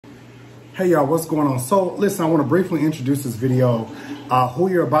Hey y'all, what's going on? So listen, I want to briefly introduce this video.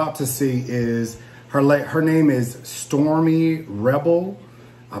 Who you're about to see is her name is Stormie Rebel.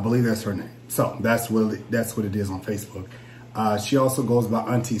 I believe that's her name. So that's what it is on Facebook. She also goes by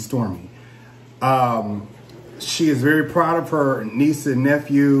Auntie Stormie. She is very proud of her niece and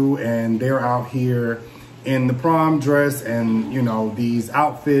nephew, and they're out here in the prom dress and, you know, these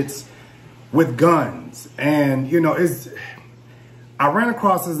outfits with guns. And, you know, I ran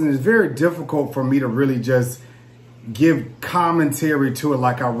across this, and it's very difficult for me to really just give commentary to it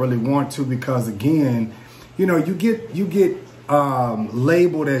like I really want to, because again, you know, you get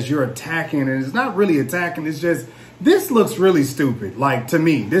labeled as you're attacking, and it's not really attacking. It's just, this looks really stupid. Like, to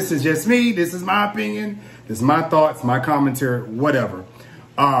me, this is just me. This is my opinion. This is my thoughts, my commentary, whatever.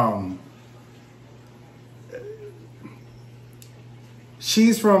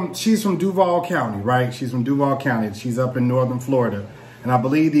 She's from Duval County, right? She's from Duval County. She's up in northern Florida. And I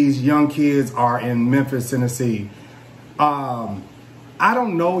believe these young kids are in Memphis, Tennessee. I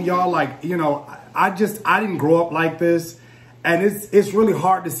don't know, y'all, like, you know, I didn't grow up like this. And it's really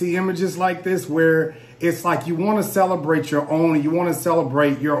hard to see images like this where it's like you want to celebrate your own, and you want to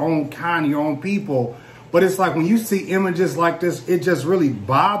celebrate your own kind, your own people. But it's like when you see images like this, it just really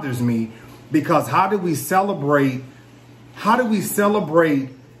bothers me, because how do we celebrate,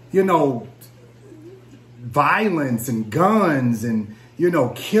 you know, violence and guns and, you know,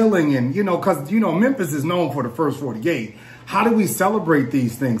 killing and, you know, because, you know, Memphis is known for the first 48. How do we celebrate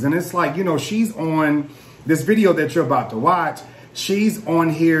these things? And it's like, you know, she's on this video that you're about to watch. She's on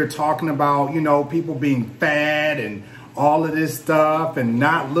here talking about, you know, people being fat and all of this stuff and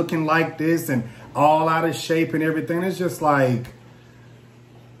not looking like this and all out of shape and everything. It's just like,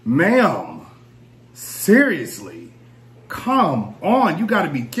 ma'am, seriously, come on. You got to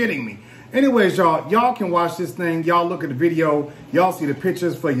be kidding me. Anyways, y'all can watch this thing. Y'all look at the video. Y'all see the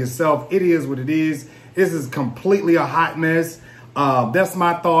pictures for yourself. It is what it is. This is completely a hot mess. That's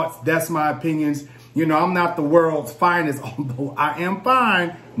my thoughts. That's my opinions. You know, I'm not the world's finest, although I am fine.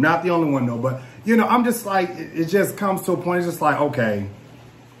 I'm not the only one, though. But, you know, I'm just like, it just comes to a point. It's just like, okay,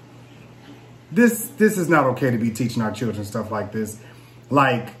 this is not okay to be teaching our children stuff like this.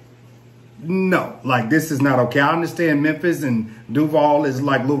 Like, no, like, this is not okay. I understand Memphis and Duval is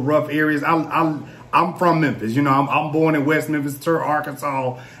like little rough areas. I'm from Memphis. You know, I'm born in West Memphis,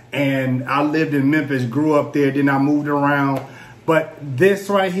 Arkansas, and I lived in Memphis, grew up there, then I moved around. But this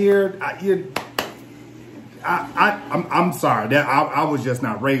right here, I'm sorry that I was just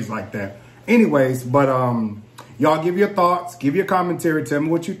not raised like that. Anyways, but y'all give your thoughts, give your commentary, tell me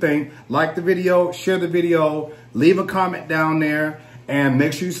what you think. Like the video, share the video, leave a comment down there, and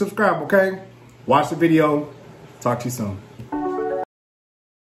make sure you subscribe, okay? Watch the video. Talk to you soon.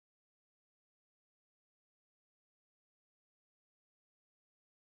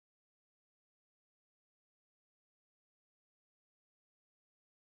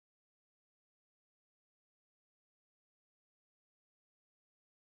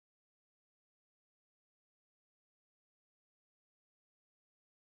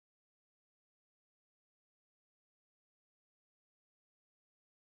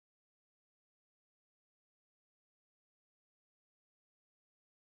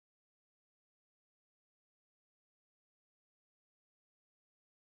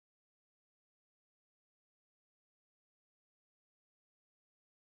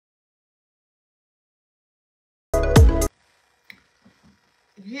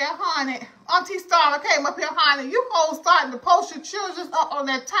 Yeah, honey. Auntie Stormie came up here, honey. You hoes starting to post your children up on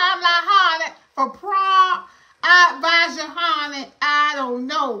that timeline, honey, for prom. I advise you, honey, I don't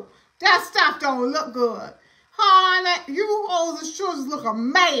know. That stuff don't look good. Honey, you hoes' children look a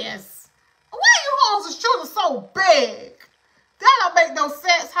mess. Why you hoes' children so big? That don't make no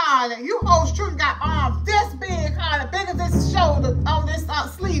sense, honey. You hoes' children got arms this big, honey, big as this shoulder on this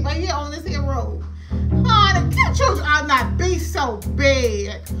sleeve right here on this here robe. Honey, your children ought not be so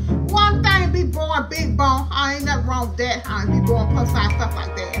big. One thing, be born big bone. I ain't nothing wrong with that, honey. Be born plus size stuff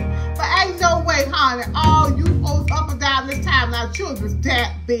like that. But ain't no way, honey, all you hoes up and down this time now, children's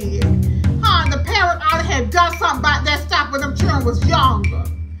that big. Honey, the parent ought to have done something about that stuff when them children was younger.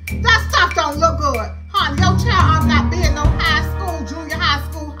 That stuff don't look good. Honey, your child ought not be in no high school, junior high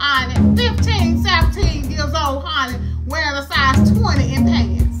school, honey. 15, 17 years old, honey, wearing a size 20 in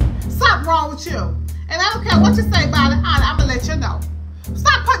pants. Something wrong with you. And I don't care what you say about it, honey, I'm going to let you know.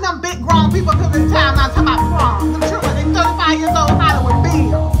 Stop putting them big grown people up in the time now talking about prom. Them children, they 35 years old, honey, with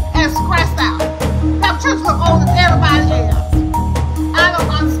bills and stressed out. Them children look older than everybody else. I don't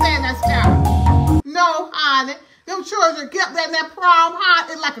understand that stuff. No, honey. Them children get there in that prom,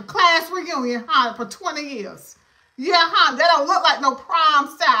 honey, it's like a class reunion, honey, for 20 years. Yeah, honey, they don't look like no prom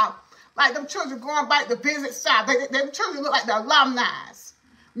style. Like them children going back to visit shop. Them children look like the alumni.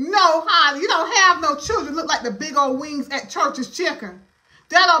 No, honey, you don't have no children look like the big old wings at Church's Chicken.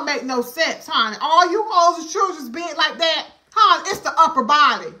 That don't make no sense, honey. All you hoes and children's big like that, honey, it's the upper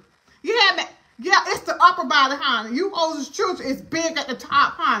body. You have me? Yeah, it's the upper body, honey. You hoes and children is big at the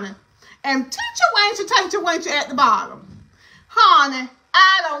top, honey. And teacher ain't you at the bottom. Honey,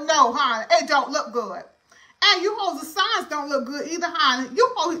 I don't know, honey. It don't look good. And you hoes and sons don't look good either, honey. You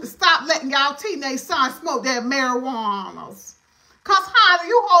hoes need to stop letting y'all teenage sons smoke their marijuanas. Cause, honey,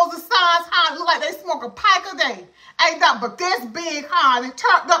 you hoes and sons, honey, look like they smoke a pipe a day. Ain't nothing but this big, honey,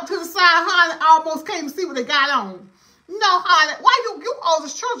 turned up to the side, honey, almost can't even see what they got on. No, honey, why you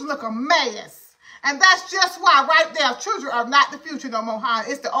hoes and children look a mess. And that's just why right there, children are not the future no more, honey.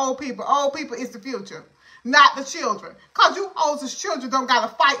 It's the old people. Old people is the future, not the children. Cause you hoes and children don't got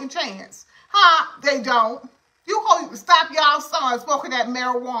a fighting chance. Huh? They don't. You hoes need to stop y'all sons smoking that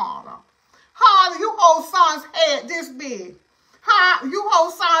marijuana. Honey, you hoes sons head this big. Huh? You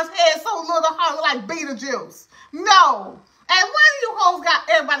hoes sons head so little, honey, like Beetlejuice. No. And when you hoes got,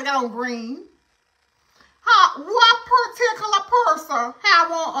 everybody got on green. Huh? What particular person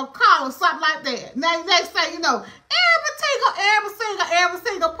have on a collar, something like that? Now they say, you know, every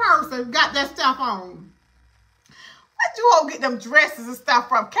single person got that stuff on. Where'd you all get them dresses and stuff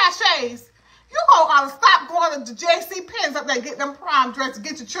from? Cachets? You all ought to stop going to the JC Penn's up there and get them prom dresses,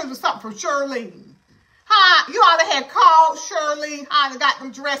 get your children something from Shirlene. Huh? You ought to have called Shirlene, honey, got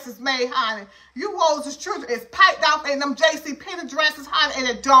them dresses made, honey. You hoes as children is piped off in them JC Penney dresses, honey,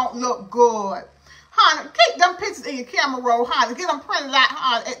 and it don't look good. Honey, keep them pictures in your camera roll, honey. Get them printed out,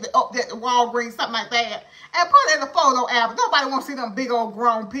 honey, up at the Walgreens, something like that. And put it in the photo album. Nobody want to see them big old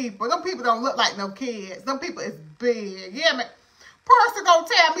grown people. Them people don't look like no kids. Them people is big. You hear me? Person gonna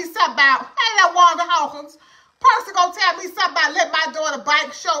tell me something about, hey, that Wanda Hawkins. Person gonna tell me something about let my daughter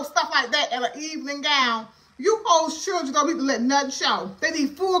bike show, stuff like that, in an evening gown. You hoes children don't need to let nothing show. They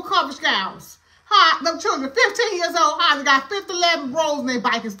need full coverage gowns. Huh? Them children 15 years old, honey, got 11 rolls in their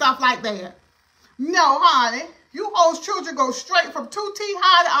bike and stuff like that. No, honey. You hoes children go straight from 2T,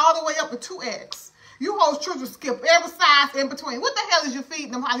 honey, all the way up to 2X. You hoes children skip every size in between. What the hell is you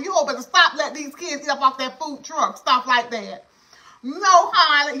feeding them, honey? You hoes better stop letting these kids eat up off that food truck, stuff like that. No,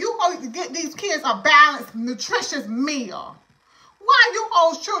 honey. You hoes need to get these kids a balanced, nutritious meal. Why you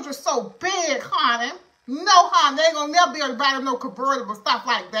hoes children so big, honey? No, honey. They ain't gonna never be able to buy them no convertible stuff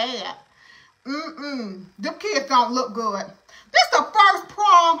like that. Them kids don't look good. This the first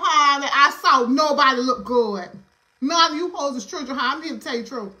prom, honey, I saw nobody look good. None of you hoes as children, honey. I'm here to tell you the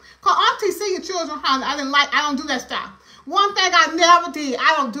truth. Cause Auntie see your children, honey. I don't do that stuff. One thing I never did,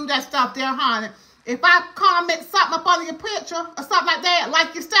 I don't do that stuff there, honey. If I comment something up under your picture or something like that,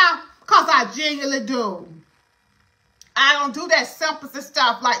 like your stuff, cause I genuinely do. I don't do that sympathy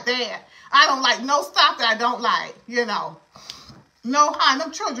stuff like that. I don't like no stuff that I don't like, you know. No, honey,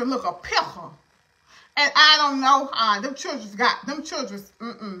 them children look a pickle. And I don't know, honey, them children's,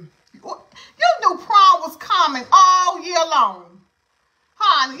 You knew prom was coming all year long.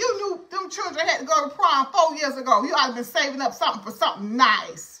 Honey, you knew them children had to go to prom 4 years ago. You ought to have been saving up something for something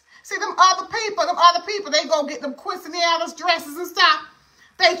nice. See, them other people, they go get them quinceañeras dresses and stuff.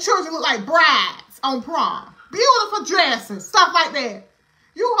 They children look like brides on prom. Beautiful dresses, stuff like that.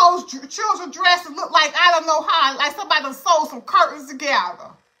 You hoes children dresses look like, I don't know how, like somebody done sewed some curtains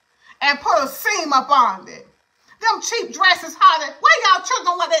together and put a seam up on it. Them cheap dresses, honey. Why y'all children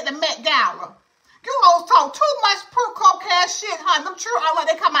don't like that at the Met Gala? You hoes talk too much coke ass shit, honey. Them children are like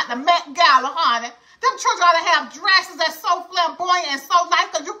they come out the Met Gala, honey. Them children ought to have dresses that's so flamboyant and so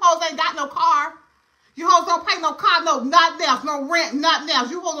nice because you hoes ain't got no car. You hoes don't pay no car, no nothing else, no rent, nothing else.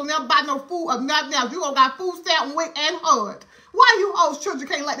 You hoes don't never buy no food or nothing else. You hoes got food stamp, WIC, and HUD. Why you hoes children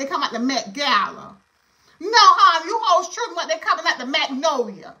can't let they come out the Met Gala? No, honey, you hoes children like they coming out the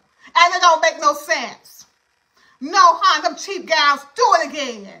Magnolia. And it don't make no sense. No, honey, them cheap gals, do it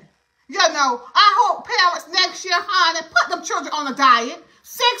again. You know, I hope parents next year, honey, put them children on a diet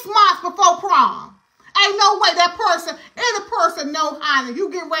 6 months before prom. Ain't no way that person, any person know, honey, you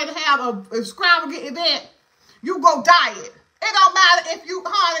get ready to have a extravagant event, you go diet. It don't matter if you,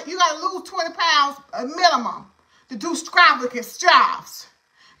 honey, you got to lose 20 pounds a minimum to do extravagant stuffs.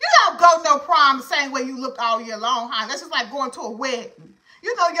 You don't go no prom the same way you look all year long, honey. That's just like going to a wedding.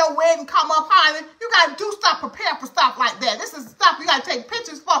 You know your wedding come up, honey. You got to do stuff, prepare for stuff like that. This is stuff you got to take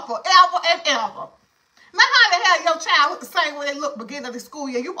pictures for forever and ever. Now, how the hell your child look the same way they look beginning of the school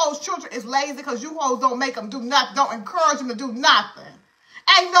year? You hoes children is lazy because you hoes don't make them do nothing, don't encourage them to do nothing.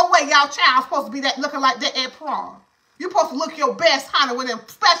 Ain't no way y'all child supposed to be that looking like that at prom. You supposed to look your best, honey, with a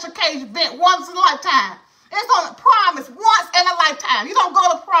special occasion event once in a lifetime. It's on prom is once in a lifetime. You don't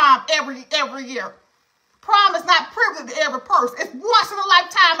go to prom every year. Prom is not privileged to every person. It's once in a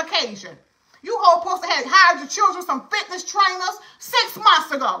lifetime occasion. You hoes supposed to have hired your children some fitness trainers 6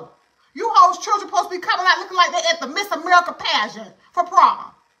 months ago. You hoes children supposed to be coming out looking like they at the Miss America pageant for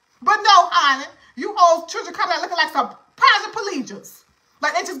prom. But no, honey, you hoes children coming out looking like some paraplegics.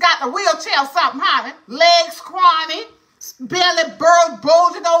 Like they just got a wheelchair or something, honey. Legs scrawny, belly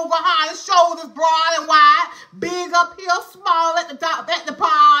bulging over, honey. Shoulders broad and wide. Big up here, small at the top, at the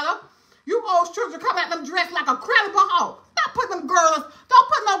bottom. You hoes children coming at them dressed like a credible hoe. Don't put them girls, don't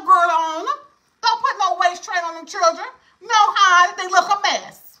put no girl on them. Don't put no waist train on them children. No, honey, they look a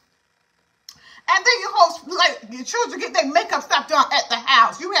mess. And then you hoes, like, your children get their makeup stuff done at the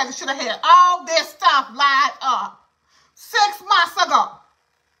house. You should have had all this stuff lined up 6 months ago.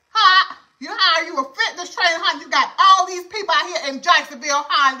 Huh? You hire you a fitness trainer, honey. You got all these people out here in Jacksonville,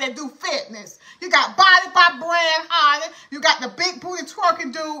 honey, that do fitness. You got Body by Brand, honey. You got the big booty twerking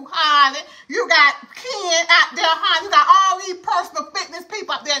dude, honey. You got Ken out there, honey. You got all these personal fitness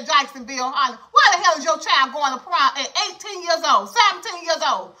people up there in Jacksonville, honey. Why the hell is your child going to prom at 18 years old, 17 years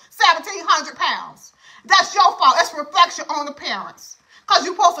old, 1,700 pounds? That's your fault. That's a reflection on the parents. Because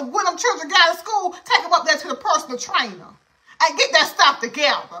you're supposed to, when them children get out of school, take them up there to the personal trainer and get that stuff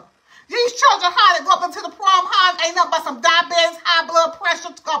together. These children, honey, go up into the prom, honey, ain't nothing but some diabetes, high blood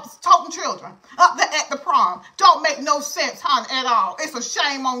pressure, toting children up there at the prom. Don't make no sense, honey, at all. It's a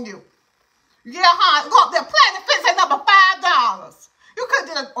shame on you. Yeah, honey, go up there. Planet Fitness ain't nothing but $5. You could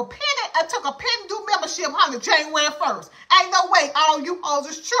have did a penny, I took a penny due membership, honey, January 1st. Ain't no way all you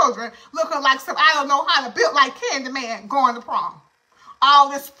hoes' children looking like some, I don't know, honey, built like Candyman going to prom. All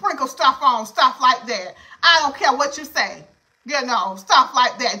this sprinkle stuff on, stuff like that. I don't care what you say. You know, stuff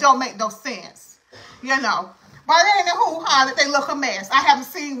like that don't make no sense. You know. But anywho, honey, they look a mess. I haven't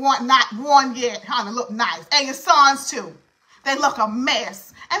seen one, not one yet, honey, look nice. And your sons, too. They look a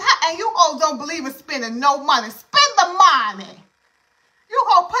mess. And you all don't believe in spending no money. Spend the money. You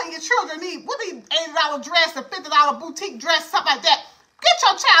all putting your children need, what these $80 dress, a $50 boutique dress, something like that. Get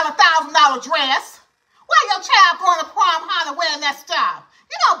your child a $1,000 dress. Where your child going to prom, honey, wearing that stuff?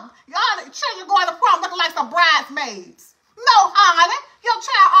 You know, your children going to prom looking like some bridesmaids. No, honey, your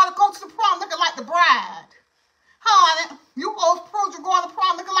child ought to go to the prom looking like the bride. Honey, you old children going to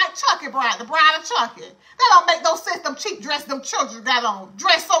prom looking like Chucky bride, the bride of Chucky. That don't make no sense, them cheap dresses them children got on.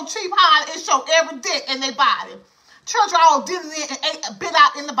 Dress so cheap, honey, it show every dick in their body. Children all did it and ate a bit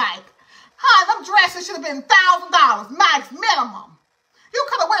out in the bike. Honey, them dresses should have been $1,000, max minimum. You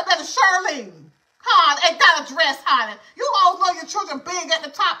could have went there to Shirley. Honey, ain't got a dress, honey. You all know your children big at the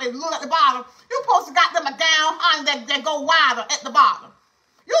top and little at the bottom. You supposed to got them a gown, honey, that go wider at the bottom.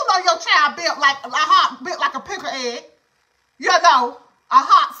 You know your child built like a pickle egg. You know, a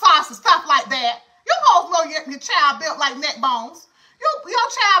hot sauce and stuff like that. You all know your child built like neck bones. Your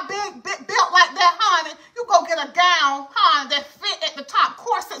child built like that, honey. You go get a gown, honey, that fit at the top,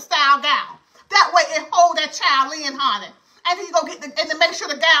 corset style gown. That way it hold that child in, honey. And then you go get and to make sure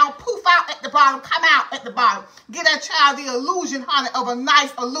the gown poof out at the bottom, come out at the bottom. Get that child the illusion, honey, of a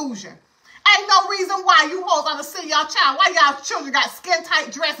nice illusion. Ain't no reason why you hoes ought to see y'all child, why y'all children got skin tight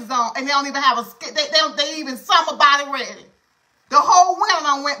dresses on and they don't even have a skin, they even summer body ready. The whole winter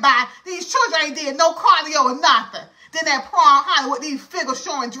done went by. These children ain't did no cardio or nothing. Then that prom, honey, with these figures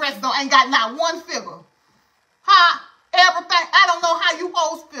showing dresses on, ain't got not one figure. Huh? Everything, I don't know how you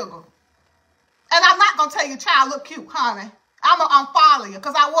hoes figure. And I'm not going to tell you child look cute, honey. I'm going to unfollow you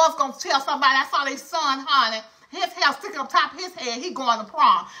because I was going to tell somebody I saw their son, honey, his hair sticking up top of his head. He going to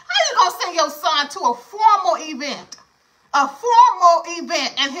prom. How you going to send your son to a formal event? A formal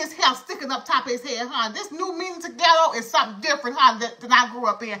event and his hair sticking up top of his head, honey. This new meaning to ghetto is something different, honey, than I grew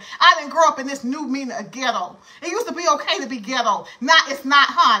up in. I didn't grow up in this new meaning of ghetto. It used to be okay to be ghetto. Now it's not,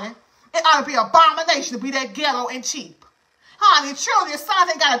 honey. It ought to be an abomination to be that ghetto and cheap. Honey, children, your son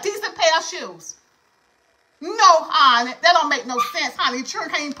ain't got a decent pair of shoes. No, honey, that don't make no sense, honey. Your children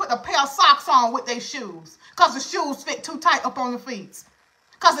can't even put a pair of socks on with their shoes because the shoes fit too tight up on the feet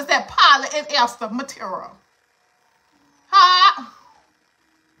because it's that poly and ester material. Honey,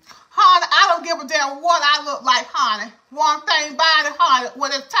 I don't give a damn what I look like, honey. One thing about it, honey,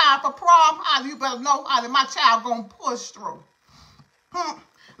 when it's time for prom, honey, you better know, honey, my child gonna push through.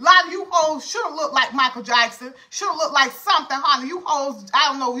 A lot of you hoes should look like Michael Jackson. Should look like something, honey. You hoes, I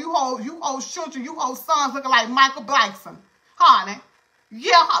don't know, you hoes children, you hoes sons looking like Michael Jackson. Honey.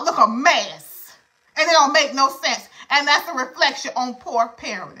 Yeah, look a mess. And it don't make no sense. And that's a reflection on poor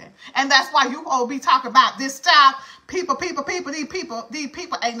parenting. And that's why you all be talking about this style. These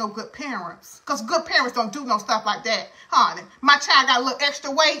people ain't no good parents. Because good parents don't do no stuff like that, honey. My child got a little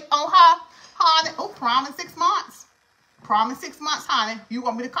extra weight on her. Honey, oh, prom in 6 months. Prom in 6 months, honey. You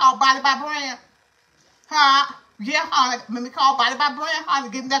want me to call Body by Brand? Huh? Yeah, honey. Let me call Body by Brand, honey.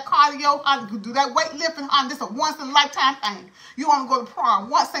 Get in that cardio, honey. Do that weightlifting, honey. This is a once-in-a-lifetime thing. You want to go to prom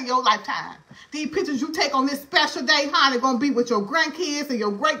once in your lifetime. These pictures you take on this special day, honey, going to be with your grandkids and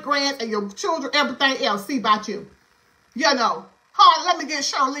your great-grands and your children, everything else. See about you. You know. Honey, let me get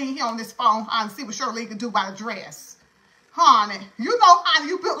Charlene here on this phone, honey. See what Charlene can do by the dress. Honey, you know, honey,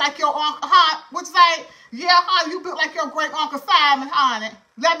 you built like your uncle, honey. What you say? Yeah, honey, you built like your great Uncle Simon, honey.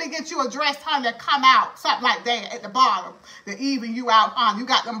 Let me get you a dress, honey, that come out, something like that at the bottom, to even you out, honey. You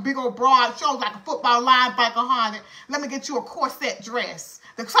got them big old broad shoulders like a football linebacker, honey. Let me get you a corset dress,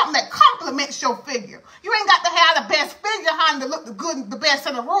 something that complements your figure. You ain't got to have the best figure, honey, to look the good, the best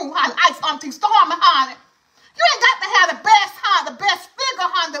in the room, honey. Auntie Stormie, honey. You ain't got to have the best, honey, the best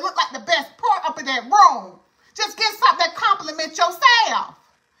figure, honey, to look like the best part up in that room. Just get something that complements yourself.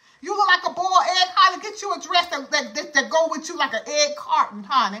 You look like a boiled egg, honey. Get you a dress that go with you like an egg carton,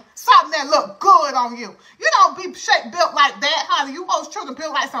 honey. Something that look good on you. You don't be built like that, honey. You host children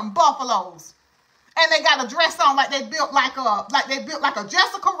built like some buffaloes. And they got a dress on like they built like a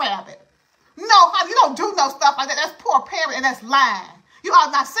Jessica Rabbit. No, honey, you don't do no stuff like that. That's poor parent and that's lying. You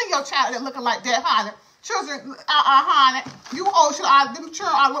ought not see your child that looking like that, honey. Children, honey, you hoes should them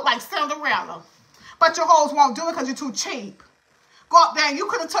children ought to look like Cinderella. But your hoes won't do it because you're too cheap. Go up there and you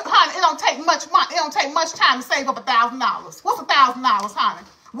could have took, honey, it don't take much money. It don't take much time to save up $1,000. What's $1,000, honey?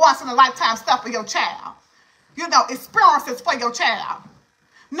 Once in a lifetime stuff for your child. You know, experiences for your child.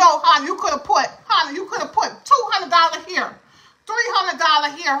 No, honey, you could have put, $200 here,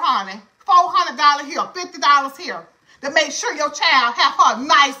 $300 here, honey, $400 here, $50 here to make sure your child have her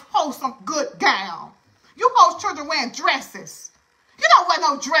nice, wholesome, good gown. You hoes children wearing dresses. You don't wear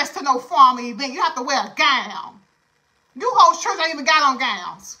no dress to no formal event. You have to wear a gown. You hoes children ain't even got on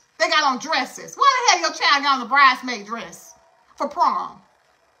gowns. They got on dresses. Why the hell your child got on a bridesmaid dress for prom?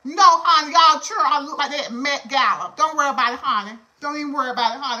 No, honey, y'all children all look like they at Met Gala. Don't worry about it, honey. Don't even worry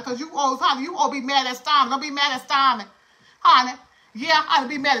about it, honey, because you hoes, honey, you all be mad at Stormie. Don't be mad at Stormie, honey. Yeah, honey,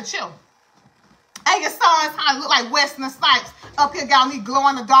 be mad at you. And your sons, honey, look like Wesley Snipes up here got on these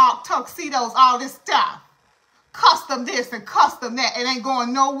glow-in-the-dark tuxedos, all this stuff. Custom this and custom that. It ain't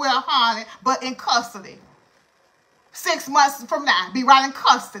going nowhere, honey, but in custody. 6 months from now, be right in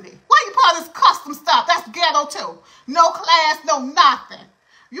custody. Why you put all this custom stuff? That's ghetto too. No class, no nothing.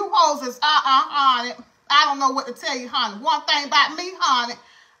 You hoes is, honey. I don't know what to tell you, honey. One thing about me, honey,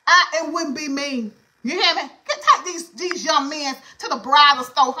 it wouldn't be me. You hear me? Take these young men to the bridal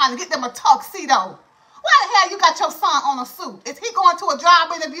store, honey. Get them a tuxedo. Why the hell you got your son on a suit? Is he going to a job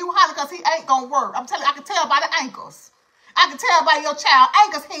interview, honey, because he ain't going to work? I'm telling you, I can tell by the ankles. I can tell by your child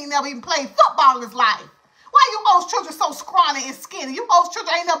ankles he ain't never even played football in his life. Why you hoes children so scrawny and skinny? You hoes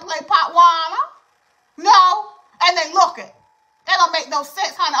children ain't never played potwater. No. And they look it. That don't make no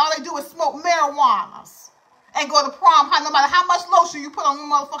sense, honey. All they do is smoke marijuanas and go to prom, honey. No matter how much lotion you put on them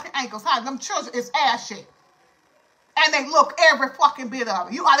motherfucking ankles, honey, them children is ass shit. And they look every fucking bit of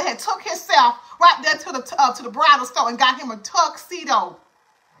it. You ought to have took himself right there to the bridal store and got him a tuxedo.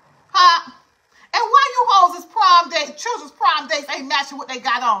 Huh? And why you hoes is prom day, children's prom dates ain't matching what they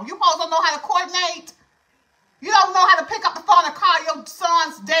got on? You hoes don't know how to coordinate? You don't know how to pick up the phone and call your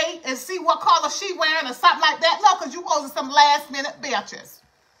son's date and see what color she wearing or something like that? No, because you hoes are some last minute bitches.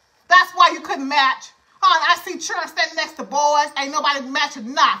 That's why you couldn't match. Honey, I see children standing next to boys. Ain't nobody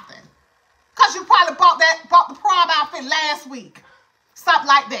matching nothing. Because you probably bought the prom outfit last week. Something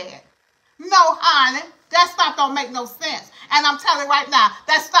like that. No, honey. That stuff don't make no sense. And I'm telling you right now,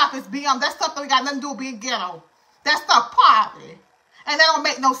 that stuff is beyond. That stuff don't got nothing to do with being ghetto. That stuff poverty. And that don't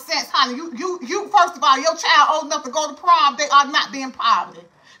make no sense, honey. You first of all, your child old enough to go to prom, they are not being poverty.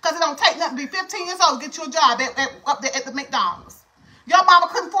 Because it don't take nothing to be 15 years old to get you a job up there at the McDonald's. Your mama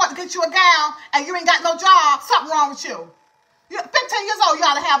couldn't afford to get you a gown and you ain't got no job. Something wrong with you. You're 15 years old, you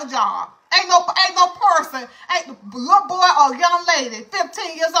ought to have a job. Ain't no person, ain't little boy or young lady,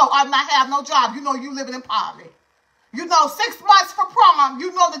 15 years old, ought not have no job. You know you living in poverty. You know 6 months for prom,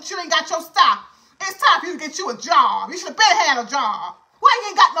 you know that you ain't got your stuff. It's time for you to get you a job. You should have been had a job. Why you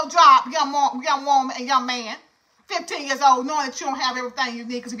ain't got no job, young woman and young man? 15 years old, knowing that you don't have everything you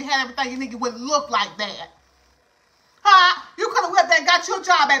need. Because if you had everything you need, you wouldn't look like that. Huh? You could have went there and got you a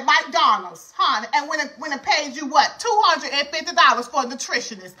job at McDonald's, honey. And when it paid you, what, $250 for a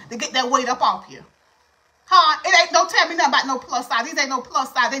nutritionist to get that weight up off you. Huh? It ain't, don't tell me nothing about no plus size. These ain't no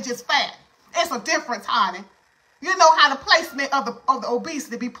plus size. They just fat. It's a difference, honey. You know how the placement of the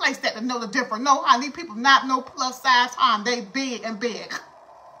obesity be placed at to know the difference. No, honey, these people not no plus size, honey. They big and big.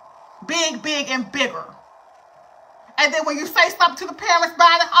 Big, big, and bigger. And then when you say something to the parents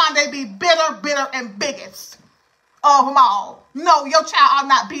about it, honey, they be bitter, and biggest of them all. No, your child ought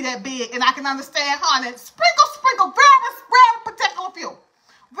not be that big. And I can understand, honey. Sprinkle, very particular few.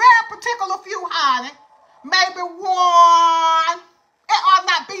 Very particular few, honey. Maybe one. It ought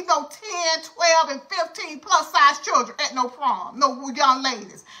not be no 10, 12, and 15 plus size children at no prom. No young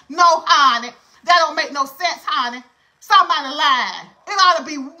ladies. No, honey. That don't make no sense, honey. Somebody lying. It ought to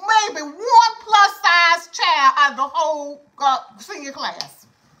be maybe one plus size child out of the whole senior class.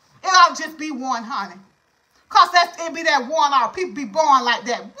 It ought to just be one, honey. Because it be that one or people be born like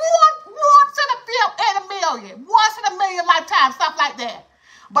that. Once in a million. Once in a million lifetime, stuff like that.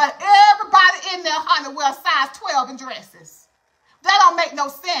 But everybody in there, honey, wear size 12 in dresses. That don't make no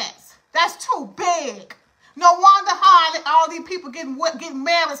sense. That's too big. No wonder, honey, all these people getting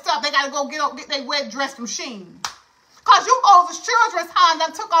married and stuff, they got to go get their wet dress from Shein. Because you oldest children, honey,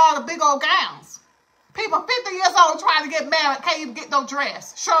 done took all the big old gowns. People 50 years old trying to get married, can't even get no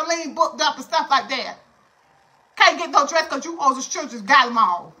dress. Charlene booked up and stuff like that. Can't get no dress because you oldest children got them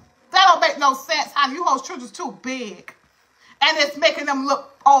all. That don't make no sense, honey. You oldest children's too big. And it's making them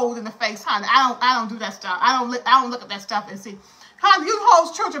look old in the face, honey. I don't do that stuff. I don't look at that stuff and see. Honey, you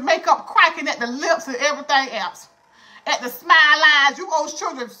old children makeup cracking at the lips and everything else. At the smile lines, you old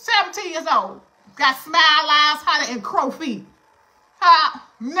children 17 years old. Got smile lines, honey, and crow feet.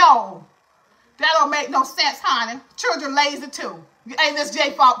 No. That don't make no sense, honey. Children lazy too. Ain't this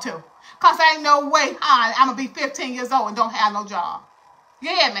Jay fault too? Because ain't no way, honey, I'm going to be 15 years old and don't have no job. You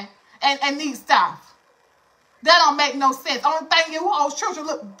hear me? And need stuff. That don't make no sense. Only thing you old children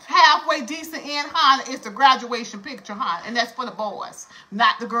look halfway decent in, honey, is the graduation picture, honey. And that's for the boys,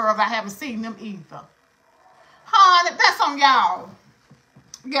 not the girls. I haven't seen them either. Honey, that's on y'all.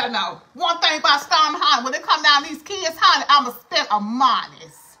 You know, one thing about Stormie, honey, when they come down these kids, honey, I'm going to spend a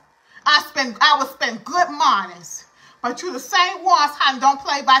monies. I will spend good monies. But you the same ones, honey, don't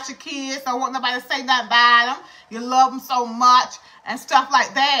play about your kids. Don't want nobody to say nothing about them. You love them so much and stuff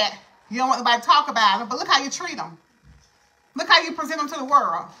like that. You don't want nobody to talk about them, but look how you treat them. Look how you present them to the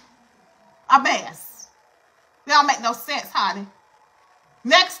world. A mess. They don't make no sense, honey.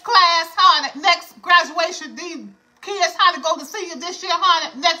 Next class, honey, next graduation, these kids, honey, go to senior this year,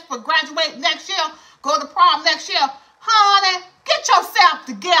 honey. Next for graduate next year, go to prom next year. Honey, get yourself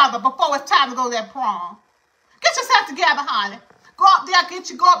together before it's time to go to that prom. Get yourself together, honey. Go up there,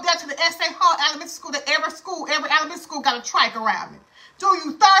 go up there to the S.A. Hall Elementary School. Every elementary school got a trike around it. Do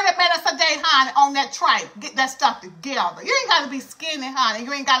you 30 minutes a day, honey, on that trike. Get that stuff together. You ain't got to be skinny, honey.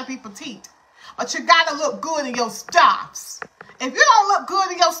 You ain't got to be petite. But you got to look good in your stuffs. If you don't look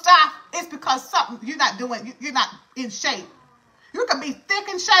good in your stuff, it's because something you're not doing. You're not in shape. You could be thick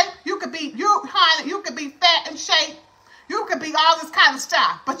in shape. You could be fat in shape. You could be all this kind of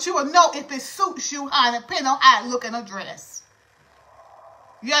stuff. But you will know if it suits you, honey, depending on how it look in a dress.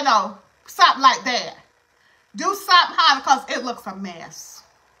 You know, something like that. Do something, honey, because it looks a mess.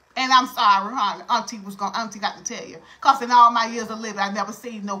 And I'm sorry, honey. Auntie got to tell you. Because in all my years of living, I never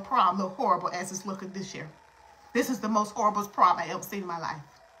seen no prom look horrible as it's looking this year. This is the most horrible prom I ever seen in my life.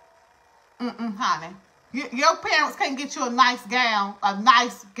 Honey. Your parents can't get you a nice gown,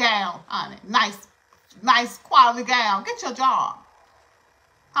 honey. Nice quality gown. Get your job.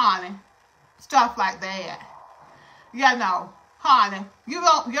 Honey. Stuff like that. You know. Honey,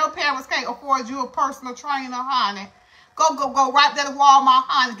 your parents can't afford you a personal trainer, honey. Go right there to Walmart,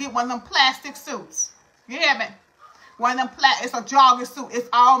 honey. Get one of them plastic suits. You hear me? One of them it's a jogging suit. It's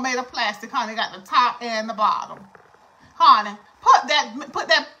all made of plastic, honey. Got the top and the bottom. Honey,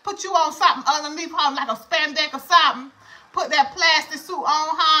 put you on something underneath, honey, like a spandex or something. Put that plastic suit on,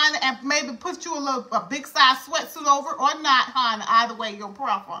 honey, and maybe put you a big size sweatsuit over or not, honey. Either way, your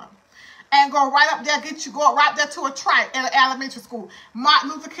preference. And go right up there, go right there to a trike at an elementary school. Martin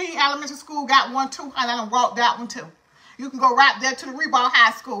Luther King Elementary School got one too, honey. I walked that one too. You can go right there to the Reebok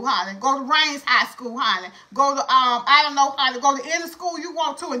High School, honey. Go to Rains High School, honey. Go to, I don't know, honey. Go to any school you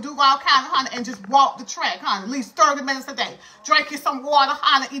want to and do all kind of, honey, and just walk the track, honey. At least 30 minutes a day. Drink you some water,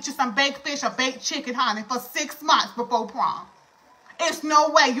 honey. Eat you some baked fish or baked chicken, honey, for 6 months before prom. It's no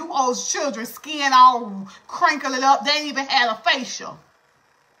way you old children, skin all crinkled up. They ain't even had a facial.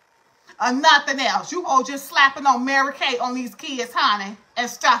 Or nothing else. You all just slapping on Mary Kay on these kids, honey, and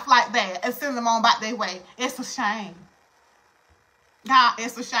stuff like that, and sending them on about their way. It's a shame.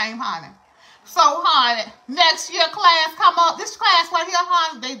 It's a shame, honey. So, honey, next year class come up. This class right here,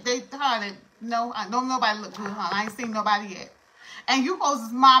 honey, honey, no, don't nobody look good, honey. I ain't seen nobody yet. And you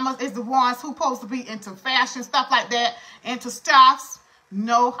folks' mamas is the ones who supposed to be into fashion, stuff like that, into stuffs.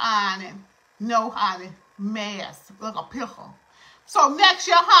 No, honey. No, honey. Mess. Look a pickle. So next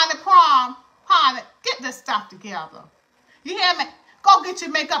year, honey, prom, honey, get this stuff together. You hear me? Go get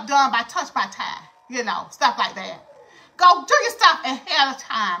your makeup done by touch by tie. You know, stuff like that. Go do your stuff ahead of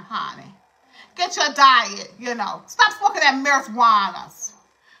time, honey. Get your diet, you know. Stop smoking that marijuana.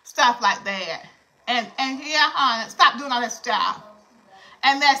 Stuff like that. And yeah, honey, stop doing all that stuff.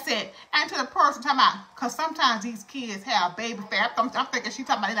 And that's it. And to the person talking about, because sometimes these kids have baby fat. I'm thinking she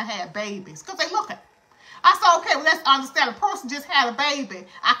talking about they done had babies. Because they looking. I said, okay, well, let's understand. A person just had a baby.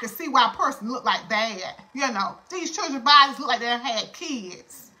 I can see why a person look like that. You know, these children's bodies look like they had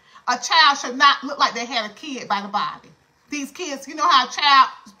kids. A child should not look like they had a kid by the body. These kids, you know how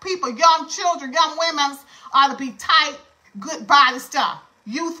people, young children, young women ought to be tight, good body stuff.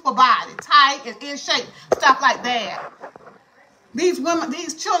 Youthful body, tight and in shape, stuff like that. These women,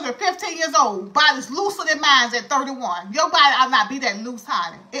 these children, 15 years old, bodies looser than mine at 31. Your body ought not be that loose,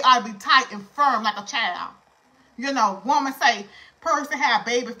 honey. It ought to be tight and firm like a child. You know, woman say, person have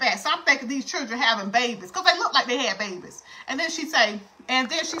baby fat. So I'm thinking these children having babies because they look like they had babies. And then she say,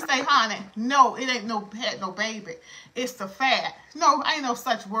 honey, no, it ain't had no baby. It's the fat. No, ain't no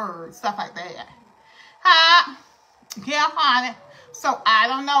such word, stuff like that. Huh? Yeah, honey. So I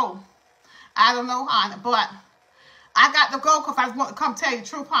don't know. I don't know, honey, but I got to go because I want to come tell you the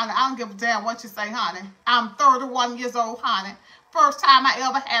truth, honey. I don't give a damn what you say, honey. I'm 31 years old, honey. First time I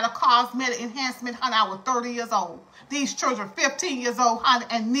ever had a cosmetic enhancement, honey, I was 30 years old. These children 15 years old, honey,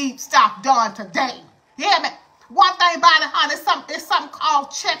 and need stuff done today. You hear me? One thing about it, honey, it's something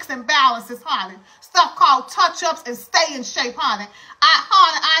called checks and balances, honey. Stuff called touch-ups and stay in shape, honey.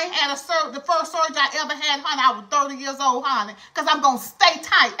 I ain't had the first surgery I ever had, honey. I was 30 years old, honey. Because I'm going to stay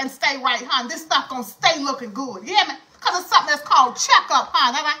tight and stay right, honey. This stuff going to stay looking good. You hear me? Because it's something that's called checkup,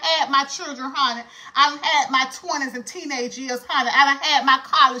 honey. I done had my children, honey. I done had my 20s and teenage years, honey. I done had my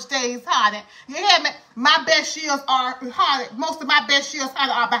college days, honey. You hear me? My best years are, honey, most of my best years,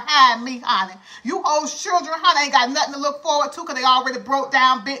 honey, are behind me, honey. You old children, honey, ain't got nothing to look forward to because they already broke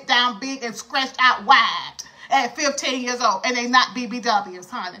down, bent down big, and scratched out wide at 15 years old. And they not BBWs,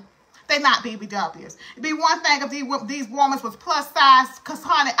 honey. They not BBWs. It'd be one thing if these women was plus size, because,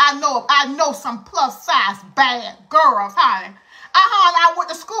 honey, I know some plus size bad girls, honey. I went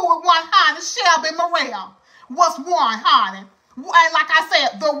to school with one, honey, Shelby Morrell was one, honey. And like I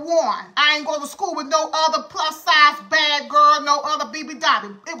said, the one. I ain't go to school with no other plus size bad girl, no other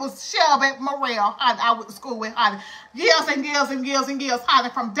BBW. It was Shelby Morrell, honey, I went to school with, honey. Years and years and years and years, honey,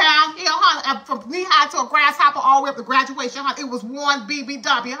 from down here, honey, from knee-high to a grasshopper all the way up to graduation, honey. It was one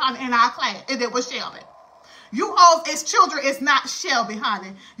BBW, honey, in our class, and it was Shelby. You hoes, as children, it's not Shelby,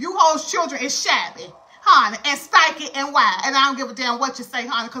 honey. You hoes, children, is shabby, honey, and spiky and wide. And I don't give a damn what you say,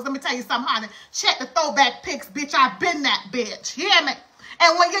 honey, because let me tell you something, honey. Check the throwback pics, bitch. I've been that bitch. You hear me?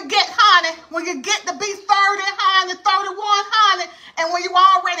 And when you get, honey, when you get to be 30, honey, 31, honey, and when you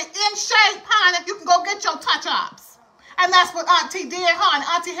already in shape, honey, you can go get your touch-ups. And that's what Auntie did, honey.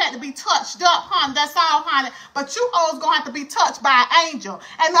 Auntie had to be touched up, honey. That's all, honey. But you hoes gonna have to be touched by an angel.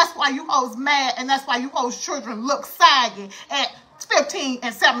 And that's why you hoes mad. And that's why you hoes children look saggy at 15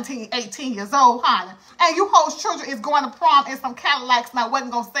 and 17, 18 years old, honey. And you hoes children is going to prom in some Cadillacs. And I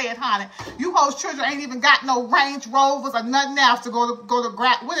wasn't going to say it, honey. You hoes children ain't even got no Range Rovers or nothing else to go to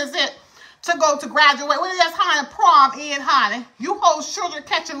what is it? To go to graduate. What is that, honey? Prom in, honey. You hoes children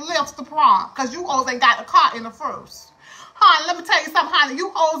catching lifts to prom. Because you hoes ain't got a car in the first. Honey, let me tell you something, honey. You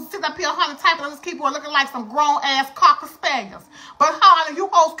hoes sit up here, honey, typing on this keyboard looking like some grown-ass cocker spaniels. But, honey, you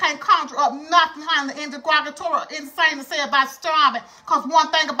hoes can't conjure up nothing, honey, in the derogatory, insane to say about Stormie. Because one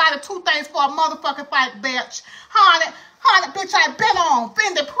thing about it, two things for a motherfucking fight, bitch. Honey, bitch, I been on.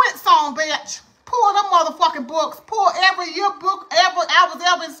 Fendi Prince on, bitch. Pull them motherfucking books. Pull every yearbook I was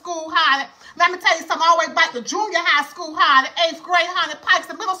ever in school, honey. Let me tell you something, all the way back to junior high school, honey, 8th grade, honey, Pikes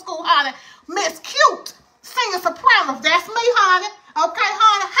and middle school, honey, Miss Cute. Singer sopranos, that's me, honey. Okay,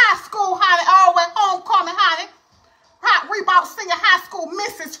 honey, high school, honey, all the way homecoming, honey. Hot Reebok Senior High School,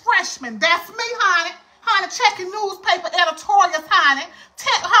 Mrs. Freshman, that's me, honey. Honey, checking newspaper editorials, honey.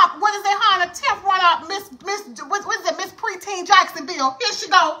 What is it, honey? 10th runner-up, Miss Preteen Jacksonville. Here she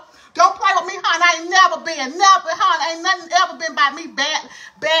go. Don't play with me, honey. I ain't never been, honey. Ain't nothing ever been by me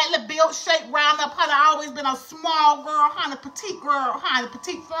badly built, shaped, round up, honey. I always been a small girl, honey, petite girl, honey,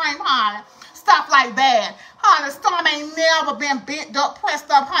 petite frame, honey. Stuff like that. Honey, Stormie ain't never been bent up, pressed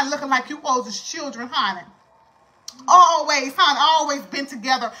up, honey, looking like you hoes as children, honey. Always, honey, always been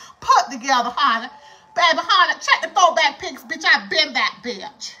together, put together, honey. Baby, honey, check the throwback pics, bitch. I been that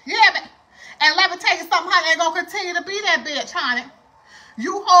bitch. You hear me? And let me tell you something, honey, ain't gonna continue to be that bitch, honey.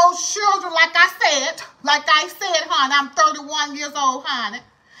 You hoes children, like I said, honey, I'm 31 years old, honey.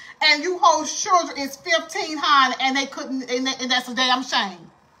 And you hoes children is 15, honey, and they couldn't, and that's a damn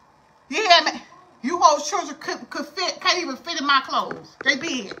shame. You hear me? You whole children can't even fit in my clothes. They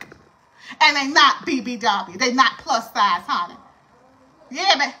big. And they not BBW. They not plus size, honey.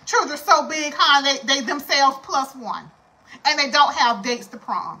 Yeah, man. Children so big, honey, they themselves +1. And they don't have dates to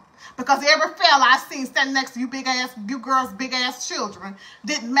prom. Because every fella I seen standing next to you girls' big ass children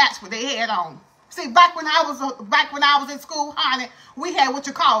didn't match what they had on. See, back when I was in school, honey, we had what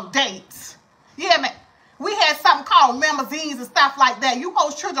you call dates. Yeah, man. We had something called limousines and stuff like that. You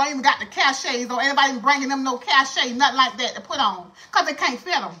whole children don't even got the cachets or anybody bringing them no cachet, nothing like that to put on. Because they can't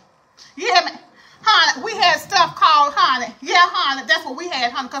fit them. Yeah, man. Honey, we had stuff called, honey. Yeah, honey, that's what we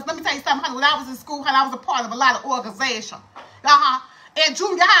had, honey. Because let me tell you something, honey. When I was in school, honey, I was a part of a lot of organization. In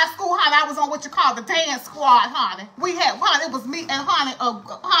junior high school, honey, I was on what you call the dance squad, honey. We had, honey, it was me and, honey,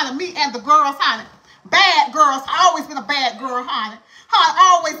 me and the girls, honey. Bad girls. I always been a bad girl, honey. Honey, I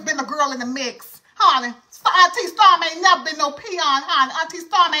always been a girl in the mix, honey. Auntie Stormie ain't never been no peon, honey. Auntie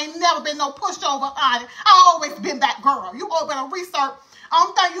Stormie ain't never been no pushover, honey. I always been that girl. You all better research. I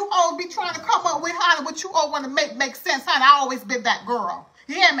don't think you all be trying to come up with, honey, what you all want to make sense, honey. I always been that girl.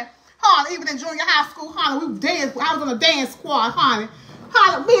 You hear me? Honey, even in junior high school, honey, we danced. I was on a dance squad, honey.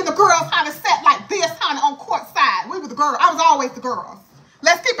 Honey, me and the girls, honey, sat like this, honey, on court side. We were the girls. I was always the girls.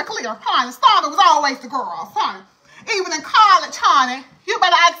 Let's keep it clear, honey. Stormie was always the girls, honey. Even in college, honey, you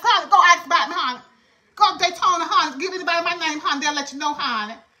better ask, honey, go ask about me, honey. Go to Daytona, honey, give anybody my name, honey, they'll let you know,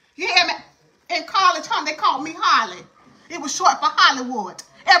 honey. You hear me? In college, honey, they called me Holly. It was short for Hollywood.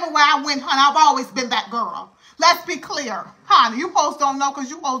 Everywhere I went, honey, I've always been that girl. Let's be clear, honey. You folks don't know because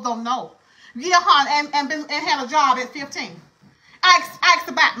you folks don't know. Yeah, honey, and had a job at 15. Ask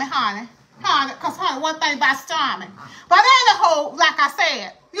about me, honey. Honey, because, honey, one thing about Stormie. But anyhow, like I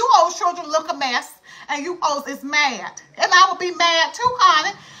said, you old children look a mess, and you folks is mad. And I would be mad too,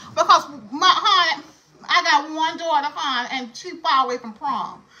 honey, because, honey, I got one daughter, honey, and she far away from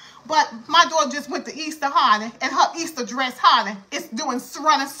prom. But my daughter just went to Easter, honey, and her Easter dress, honey, it's doing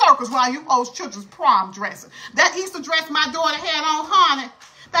running circles while you old children's prom dresses. That Easter dress my daughter had on, honey,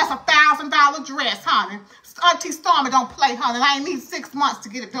 that's $1,000 dress, honey. Auntie Stormie don't play, honey. I ain't need 6 months to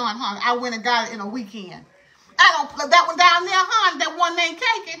get it done, honey. I went and got it in a weekend. I don't play that one down there, honey. That one named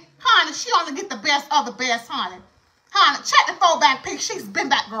Cakey, honey. She only get the best of the best, honey. Honey, check the throwback pic. She's been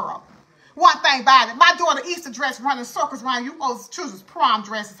that girl. One thing about it, my daughter Easter dress running circles around you folks children's prom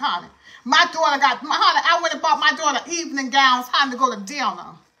dresses, honey. My daughter honey, I went and bought my daughter evening gowns, honey, to go to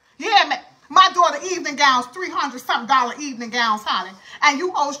dinner. Yeah, man. My daughter evening gowns, $300-something evening gowns, honey. And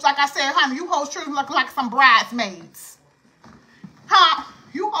you host, like I said, honey, you host children look like some bridesmaids. Huh?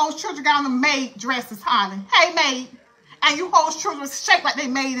 You host children got on the maid dresses, honey. Hey, maid. And you host children shaped like they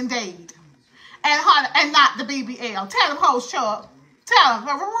made and dayed. And honey, and not the BBL. Tell them hoes, Chuck. Tell them.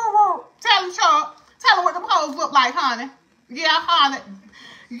 Tell them, Chuck. Tell them what the hoes look like, honey. Yeah, honey.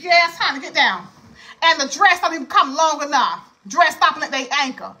 Yes, honey, get down. And the dress don't even come long enough. Dress stopping at their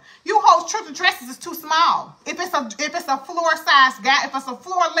ankle. You hoes children dresses is too small. If it's a floor size gown, if it's a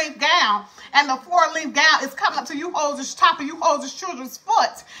floor length gown, and the floor length gown is coming up to you hoes' top of you hoes' children's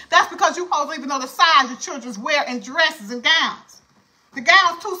foot, that's because you hoes don't even know the size your children's wear in dresses and gowns. The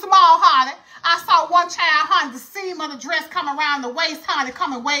gown's too small, honey. I saw one child, honey, the seam of the dress come around the waist, honey,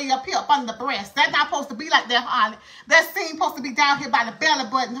 coming way up here up under the breast. That's not supposed to be like that, honey. That seam supposed to be down here by the belly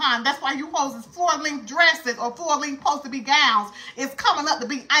button, honey. That's why you hoes' floor-length dresses or floor-length supposed to be gowns is coming up to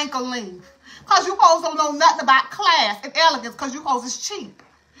be ankle length. Because you hoes don't know nothing about class and elegance because you hoes is cheap.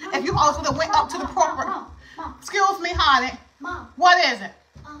 Mom, if you hoes would have went up to the proper... Mom. Excuse me, honey. Mom. What is it?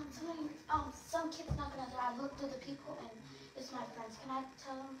 Some kid's not going to die. I looked through the people and it's my friends. Can I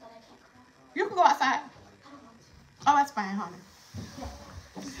tell them that I can't cry? You can go outside. I don't want to. Oh, that's fine, honey. Yeah.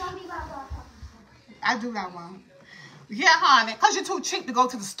 Just tell me about I do got one. Yeah, honey, because you're too cheap to go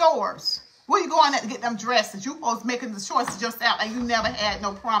to the stores. Where you going at to get them dresses? You supposed making the choices yourself and you never had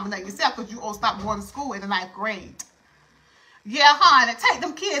no prom night yourself because you all stopped going to school in the 9th grade. Yeah, honey, take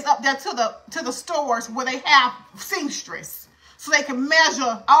them kids up there to the stores where they have seamstress. So they can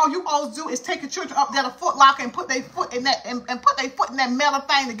measure. All you always do is take your children up there to Foot Locker and put their foot in that and put their foot in that metal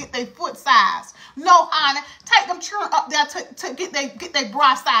thing to get their foot size. No, honey, take them children up there to get their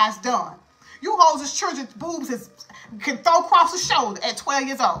bra size done. You hoes' children's boobs can throw across the shoulder at 12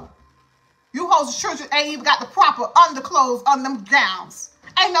 years old. You hoes' children ain't even got the proper underclothes on them gowns.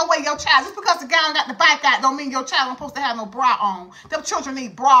 Ain't no way your child, just because the gown got the back out, don't mean your child ain't supposed to have no bra on. Them children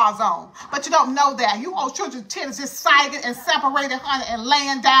need bras on. But you don't know that. You old children's titties just sagging and separated, honey, and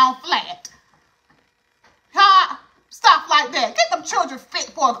laying down flat. Huh? Stuff like that. Get them children fit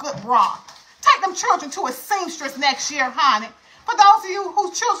for a good bra. Take them children to a seamstress next year, honey. For those of you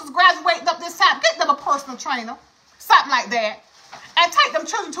whose children's graduating up this time, get them a personal trainer. Something like that. And take them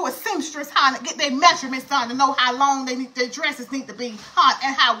children to a seamstress, honey, get their measurements done to know how long their dresses need to be, honey,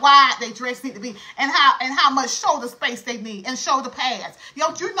 and how wide their dress need to be, and how much shoulder space they need, and shoulder pads. You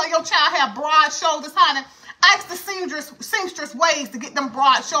know your child have broad shoulders, honey. Ask the seamstress ways to get them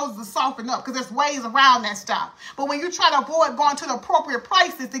broad shoulders to soften up, because there's ways around that stuff. But when you try to avoid going to the appropriate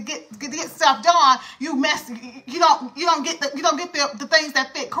places to get stuff done, you don't get the things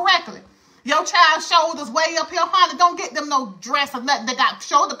that fit correctly. Your child's shoulders way up here, honey. Don't get them no dress or nothing that got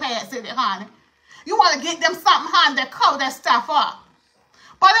shoulder pads in it, honey. You want to get them something, honey, that cover that stuff up.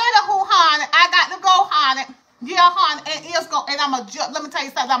 But anywho, honey, I got to go, honey. Yeah, honey, and let me tell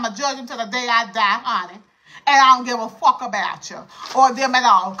you something. I'm a judge until the day I die, honey. And I don't give a fuck about you or them at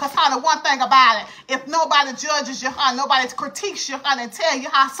all. Because, honey, one thing about it, if nobody judges you, honey, nobody critiques you, honey, and tell you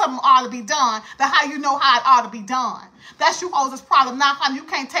how something ought to be done, then how you know how it ought to be done. That's you hoes' problem now, honey. You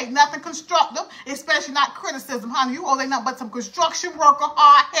can't take nothing constructive, especially not criticism, honey. You hoes ain't nothing but some construction worker,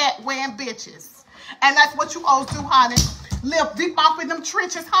 hard hat wearing bitches. And that's what you hoes do, honey. Live deep off in them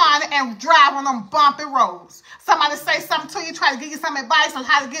trenches, honey, and drive on them bumpy roads. Somebody say something to you, try to give you some advice on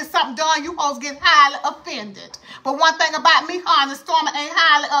how to get something done, you hoes get highly offended. But one thing about me, honey, Stormie ain't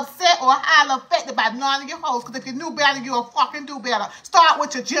highly upset or highly affected by none of your hoes. Because if you knew better, you'll fucking do better. Start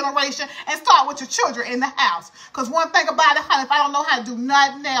with your generation and start with your children in the house. Because one thing about it, honey, if I don't know how to do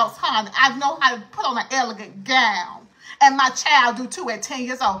nothing else, honey, I know how to put on an elegant gown. And my child do too at 10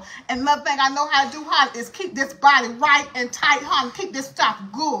 years old. And another thing I know how to do, honey, is keep this body right and tight, honey. Keep this stuff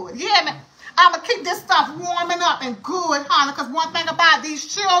good. You hear me? I'm going to keep this stuff warming up and good, honey. Because one thing about these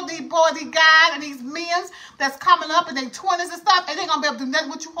children, these boys, these guys, and these men that's coming up in their 20s and stuff, and they going to be able to do nothing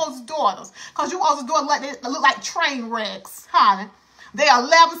with you hoes' daughters. Because you hoes' daughters look like train wrecks, honey. They are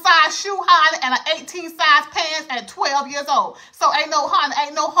 11 size shoe, honey, and an 18 size pants at 12 years old. So ain't no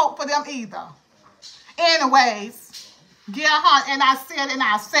hope for them either. Anyways. Yeah, honey, and I said it and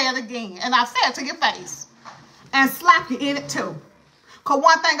I'll say it again. And I'll say it to your face. And slap you in it too. Because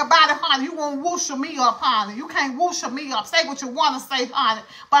one thing about it, honey, you won't whoosh me up, honey. You can't whoosh me up. Say what you want to say, honey.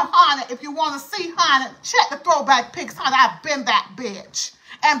 But, honey, if you want to see, honey, check the throwback pics, honey. I've been that bitch.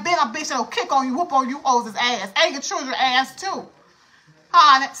 And been a bitch that'll kick on you, whoop on you hoes' ass. And your children's ass too.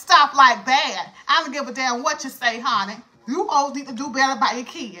 Honey, stuff like that. I don't give a damn what you say, honey. You hoes need to do better by your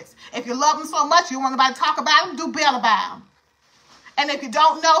kids. If you love them so much, you want nobody to talk about them, do better by them. And if you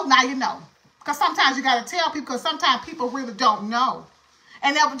don't know, now you know. Because sometimes you got to tell people, because sometimes people really don't know.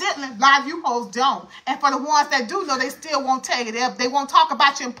 And evidently, a lot of you hoes don't. And for the ones that do know, they still won't tell you. They won't talk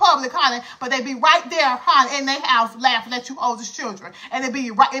about you in public, honey, but they be right there, honey, in their house laughing at you hoes as children. And it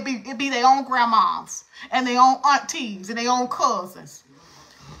be their own grandmas and their own aunties and their own cousins.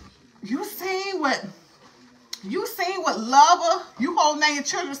 You seen what lover, you holding your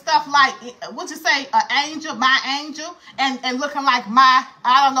children stuff like, what you say, an angel, my angel, and looking like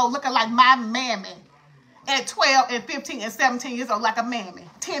looking like my mammy at 12 and 15 and 17 years old, like a mammy.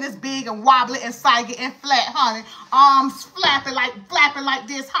 Titties big and wobbly and saggy and flat, honey. Arms flapping like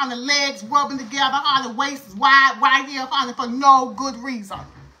this, honey. Legs rubbing together, honey. Waist is wide right here, honey, for no good reason.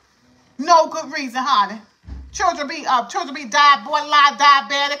 No good reason, honey. Children be borderline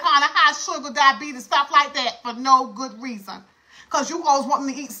diabetic, honey, high sugar diabetes, stuff like that for no good reason. Because you hoes want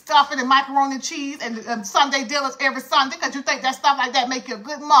me to eat stuffing and macaroni and cheese and Sunday dinners every Sunday because you think that stuff like that make you a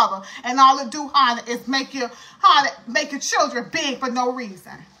good mother. And all it do, honey, is make your children big for no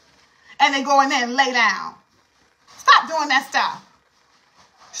reason. And they go in there and lay down. Stop doing that stuff.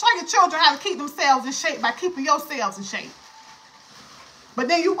 Show your children how to keep themselves in shape by keeping yourselves in shape. But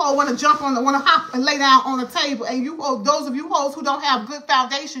then you all want to hop and lay down on the table. And those of you hoes who don't have good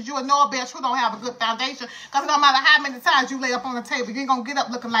foundations, you will know a bitch who don't have a good foundation. Because no matter how many times you lay up on the table, you ain't going to get up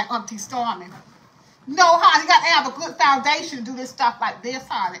looking like Auntie Stormie. No, honey, you got to have a good foundation to do this stuff like this,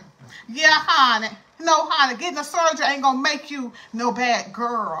 honey. Yeah, honey. No, honey, getting a surgery ain't going to make you no bad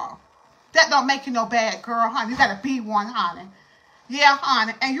girl. That don't make you no bad girl, honey. You got to be one, honey. Yeah,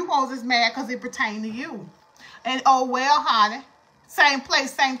 honey. And you hoes is mad because it pertain to you. And oh, well, honey. Same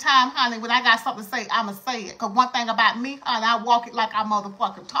place, same time, honey. When I got something to say, I'ma say it. Because one thing about me, honey, I walk it like I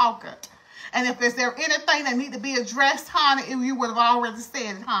motherfucking talk it. And if there anything that need to be addressed, honey, you would have already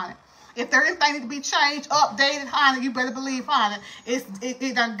said it, honey. If there anything need to be changed, updated, honey, you better believe, honey,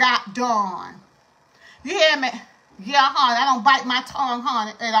 it done got done. You hear me? Yeah, honey, I don't bite my tongue,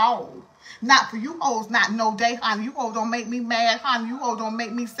 honey, at all. Not for you hoes, not no day, honey. You hoes don't make me mad, honey. You hoes don't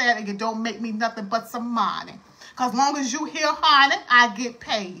make me sad, and you don't make me nothing but some money. Because as long as you here, honey, I get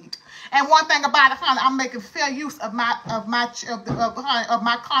paid. And one thing about it, honey, I'm making fair use of my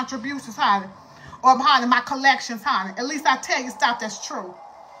contributions, honey. Or, honey, my collections, honey. At least I tell you stuff that's true.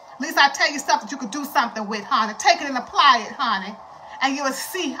 At least I tell you stuff that you could do something with, honey. Take it and apply it, honey. And you will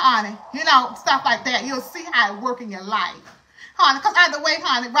see, honey, you know, stuff like that. You'll see how it work in your life. Honey, because either way,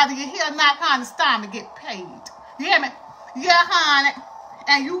 honey, whether you're here or not, honey, it's time to get paid. You hear me? Yeah, honey.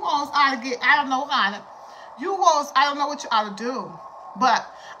 And you hoes ought to get, I don't know, honey. You hoes, I don't know what you ought to do. But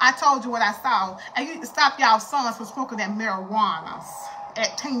I told you what I saw. And you need to stop y'all sons from smoking that marijuana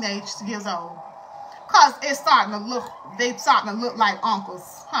at teenage years old. Because it's starting to look, they starting to look like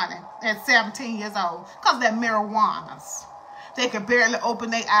uncles, honey, at 17 years old. Because they're marijuanas. They can barely open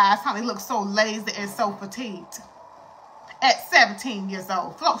their eyes, honey. They look so lazy and so fatigued. At 17 years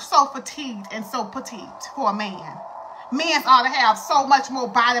old. So fatigued and so petite for a man. Men ought to have so much more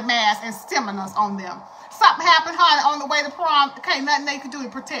body mass and stamina on them. Something happened, honey, on the way to prom. Can't nothing they can do to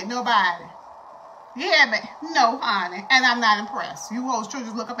protect nobody. You hear me? No, honey. And I'm not impressed. You hoes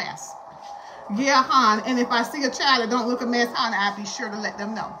children look a mess. Yeah, honey. And if I see a child that don't look a mess, honey, I'll be sure to let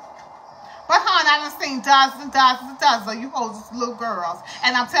them know. But, honey, I done seen dozens and dozens and dozens of you hoes, little girls.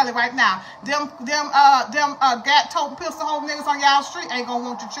 And I'm telling you right now, them gat-toting, pistol-holding niggas on y'all street ain't gonna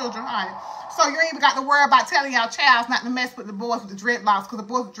want your children, honey. So you ain't even got to worry about telling y'all childs not to mess with the boys with the dreadlocks, because the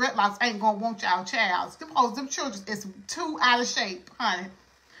boys with dreadlocks ain't gonna want y'all childs. Them children is too out of shape, honey.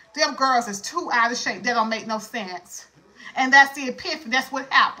 Them girls is too out of shape. That don't make no sense. And that's the epiphany. That's what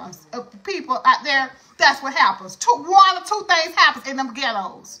happens. People out there, that's what happens. One or two things happens in them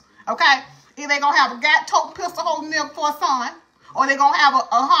ghettos. Okay? Either they gonna have a gat-toting pistol holding them for a son, or they gonna have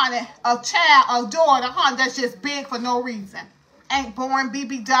a child, a daughter, honey, that's just big for no reason. Ain't born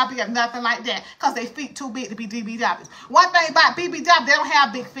BBW or nothing like that, because they feet too big to be BBWs. One thing about BBW, they don't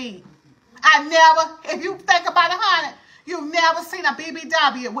have big feet. If you think about it, honey, you've never seen a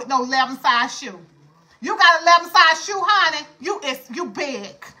BBW with no 11 size shoe. You got 11 size shoe, honey, you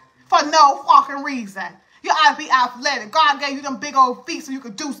big for no fucking reason. You ought to be athletic. God gave you them big old feet so you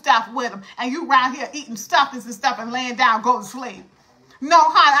could do stuff with them. And you around here eating stuffings and stuff and laying down, go to sleep. No,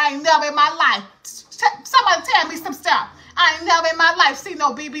 honey, I ain't never in my life. Somebody tell me some stuff. I ain't never in my life seen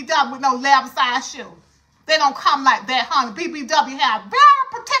no BBW with no 11 size shoe. They don't come like that, honey. BBW have very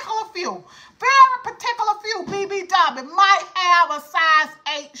particular few BBW might have a size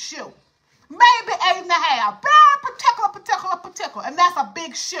 8 shoe. Maybe 8.5. Very particular. And that's a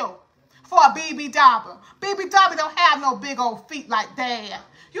big shoe for a BBW. BBW don't have no big old feet like that.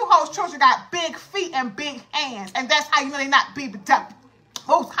 You hoes children got big feet and big hands. And that's how you know they not BBW.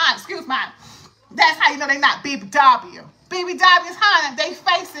 Oh, honey, excuse me. That's how you know they not BBW. BBWs, honey, they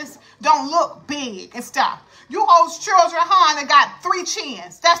faces don't look big and stuff. You hoes children, honey, got 3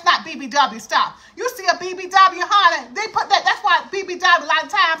 chins. That's not BBW stuff. You see a BBW, honey, they put that. That's why BBW, a lot of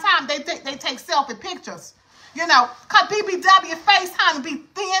times, they take selfie pictures. You know, because BBW face, honey, be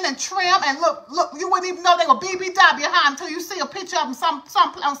thin and trim and look, you wouldn't even know they were BBW, honey, until you see a picture of them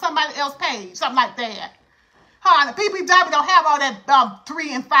on somebody else's page, something like that. Honey, BBW don't have all that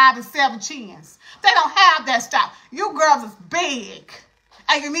 3 and 5 and 7 chins. They don't have that stuff. You girls is big,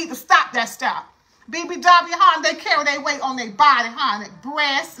 and you need to stop that stuff. BBW, honey, they carry their weight on their body, honey,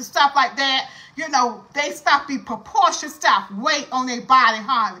 breasts and stuff like that. You know, they stuff be proportionate stuff, weight on their body,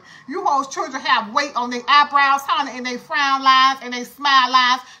 honey. You hoes children have weight on their eyebrows, honey, and their frown lines and their smile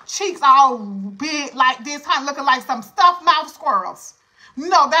lines. Cheeks all big like this, honey, looking like some stuffed mouth squirrels.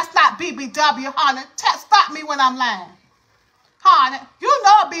 No, that's not BBW, honey. Stop me when I'm lying. Honey, you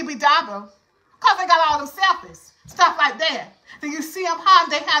know a BBW. Because they got all them selfies. Stuff like that. Then you see them,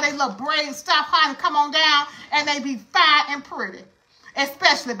 honey, they have their little braid stuff, honey, come on down. And they be fine and pretty.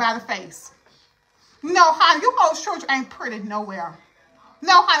 Especially by the face. No, honey, you hoes children ain't pretty nowhere.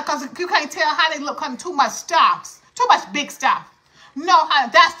 No, honey, because you can't tell how they look, honey, too much stuff. Too much big stuff. No,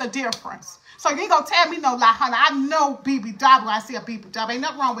 honey, that's the difference. So you ain't gonna tell me no lie, honey. I know BBW when I see a BBW. Ain't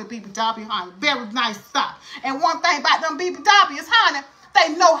nothing wrong with BBW, honey. Very nice stuff. And one thing about them BBWs, honey,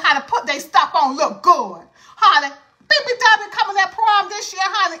 they know how to put their stuff on look good. Honey, BBW coming at prom this year,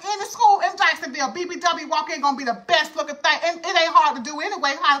 honey, in the school in Jacksonville. BBW walk in gonna be the best looking thing. And it ain't hard to do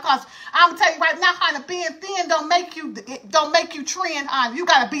anyway, honey, because I'm gonna tell you right now, honey, being thin don't make you trend, honey. You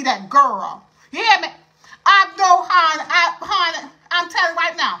gotta be that girl. You hear me? I know, honey, I'm telling you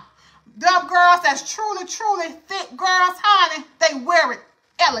right now. Them girls that's truly thick girls, honey, they wear it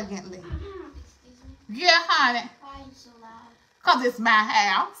elegantly. Yeah, honey. Why are you so loud? Because it's my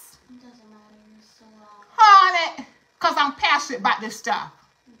house. It doesn't matter. You're so loud. Honey, because I'm passionate about this stuff.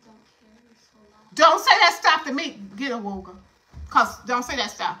 I don't care. You're so loud. Don't say that stuff to me. Get a woga. Because don't say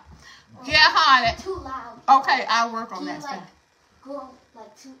that stuff. Oh, yeah, honey. Too loud. Okay, I'll work on that stuff. Go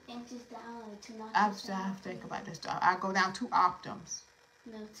like 2 inches down or 2 notches I have to think about this stuff. I go down 2 octams.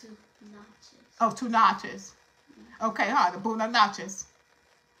 No, 2 notches. Oh, 2 notches. Okay, honey, the Buddha notches.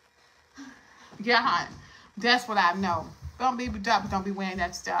 Yeah, honey. That's what I know. Don't be wearing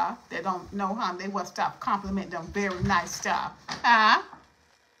that stuff. They don't know, honey. They will stop complimenting them very nice stuff. Huh?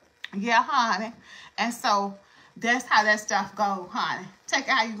 Yeah, honey. And so that's how that stuff go, honey. Take it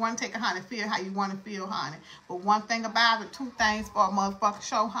how you want to take it, honey. Feel how you want to feel, honey. But one thing about it, 2 things for a motherfucking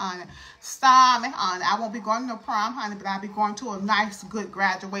show, honey. Stormie, honey. I won't be going to no prom, honey, but I'll be going to a nice, good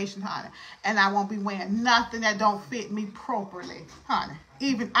graduation, honey. And I won't be wearing nothing that don't fit me properly, honey.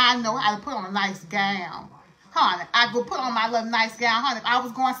 Even I know how to put on a nice gown, honey. I go put on my little nice gown, honey. If I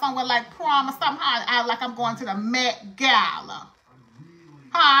was going somewhere like prom or something, honey, I like I'm going to the Met Gala,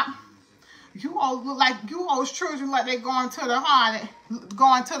 huh? You all look like you all children like they going to the honey,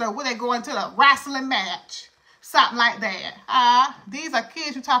 going to the wrestling match, something like that. These are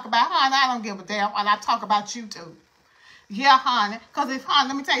kids you talk about, honey. I don't give a damn, and I talk about you too. Yeah, honey. Cause if honey,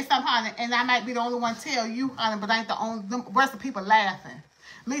 let me tell you something, honey, and I might be the only one to tell you, honey, but I ain't the only. The rest of the people laughing.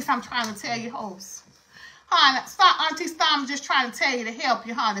 At least I'm trying to tell you, hoes. Honey, Auntie Stormie just trying to tell you to help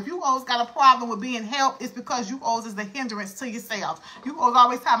you, honey. If you hoes got a problem with being helped, it's because you hoes is the hindrance to yourselves. You hoes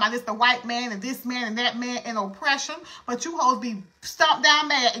always talking about this the white man and this man and that man and oppression, but you hoes be stomped down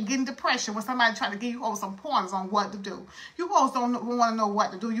mad and getting depression when somebody trying to give you hoes some pointers on what to do. You hoes don't want to know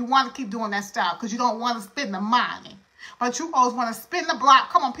what to do. You want to keep doing that stuff because you don't want to spend the money. But you hoes want to spend the block,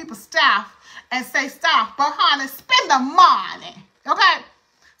 come on people's stuff and say stop. But honey, spend the money, okay?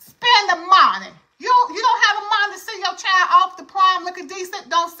 Spend the money. You don't have the money to send your child off the prom looking decent,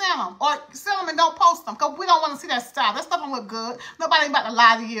 don't send them. Or send them and don't post them. Because we don't want to see that stuff. That stuff don't look good. Nobody ain't about to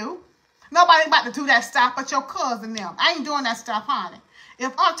lie to you. Nobody ain't about to do that stuff but your cousin them. I ain't doing that stuff, honey.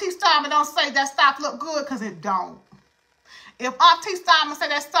 If Auntie Stormie don't say that stuff look good, because it don't. If Auntie Stormie say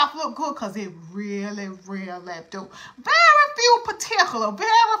that stuff look good, because it really, really do. Very few particular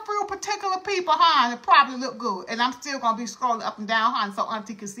people, honey, probably look good. And I'm still going to be scrolling up and down, honey, so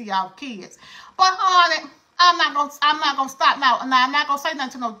Auntie can see our kids. But, honey, I'm not gonna stop now. Now, I'm not going to say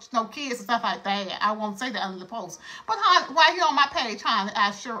nothing to no kids and stuff like that. I won't say that under the post. But, honey, right here on my page, honey,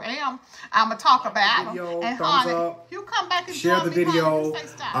 I sure am. I'm going to talk about them. And, honey, up, you come back and share the video,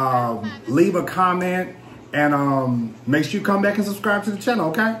 leave a comment. And make sure you come back and subscribe to the channel,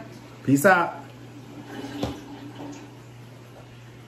 okay? Peace out.